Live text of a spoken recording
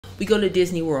We go to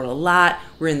Disney World a lot.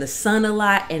 We're in the sun a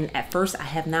lot. And at first, I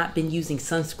have not been using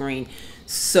sunscreen.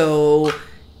 So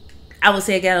I would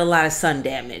say I got a lot of sun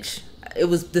damage.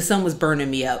 The sun was burning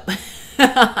me up.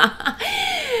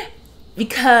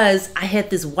 Because I had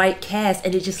this white cast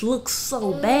and it just looks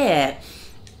so bad.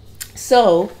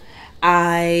 So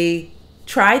I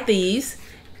tried these,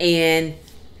 and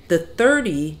the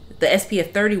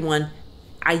SPF 31,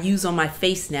 I use on my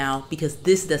face now because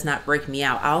this does not break me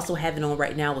out. I also have it on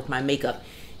right now with my makeup.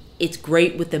 It's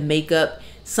great with the makeup.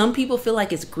 Some people feel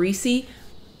like it's greasy.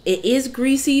 It is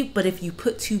greasy, but if you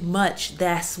put too much,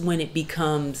 that's when it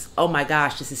becomes, oh my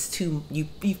gosh, this is too, you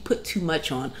put too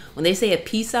much on. When they say a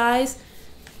pea size,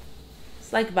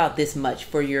 it's like about this much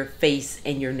for your face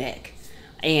and your neck.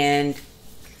 And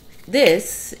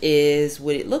this is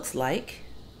what it looks like.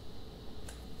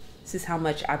 This is how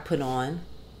much I put on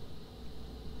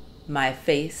my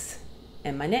face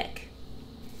and my neck.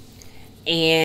 And